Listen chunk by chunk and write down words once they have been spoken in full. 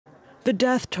The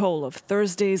death toll of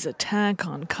Thursday's attack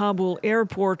on Kabul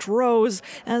airport rose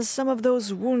as some of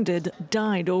those wounded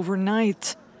died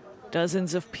overnight.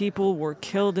 Dozens of people were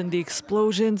killed in the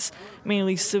explosions,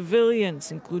 mainly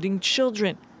civilians, including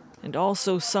children, and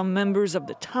also some members of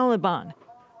the Taliban.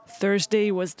 Thursday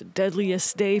was the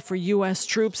deadliest day for U.S.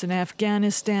 troops in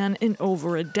Afghanistan in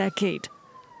over a decade.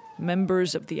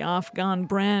 Members of the Afghan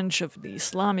branch of the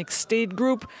Islamic State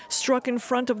group struck in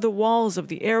front of the walls of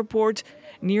the airport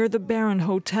near the Baron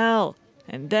Hotel,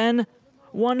 and then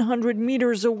 100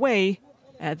 meters away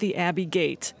at the Abbey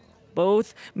Gate,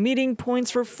 both meeting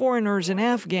points for foreigners and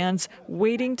Afghans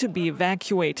waiting to be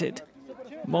evacuated.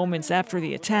 Moments after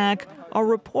the attack, our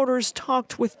reporters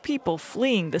talked with people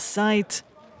fleeing the site.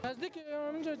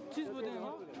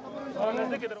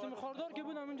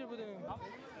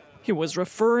 He was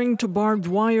referring to barbed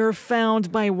wire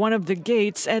found by one of the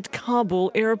gates at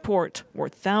Kabul airport, where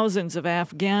thousands of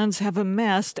Afghans have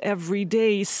amassed every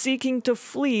day seeking to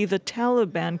flee the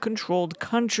Taliban-controlled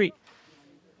country.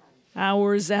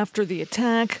 Hours after the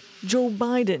attack, Joe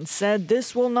Biden said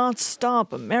this will not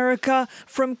stop America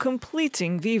from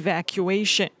completing the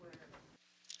evacuation.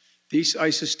 These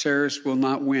ISIS terrorists will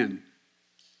not win.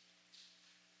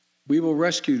 We will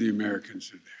rescue the Americans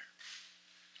who are there.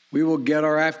 We will get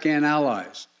our Afghan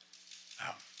allies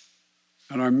out,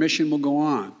 and our mission will go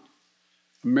on.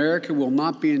 America will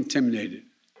not be intimidated.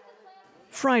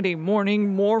 Friday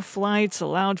morning, more flights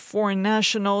allowed foreign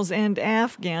nationals and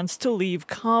Afghans to leave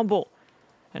Kabul,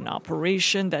 an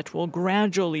operation that will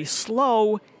gradually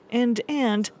slow and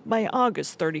end by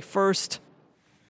August 31st.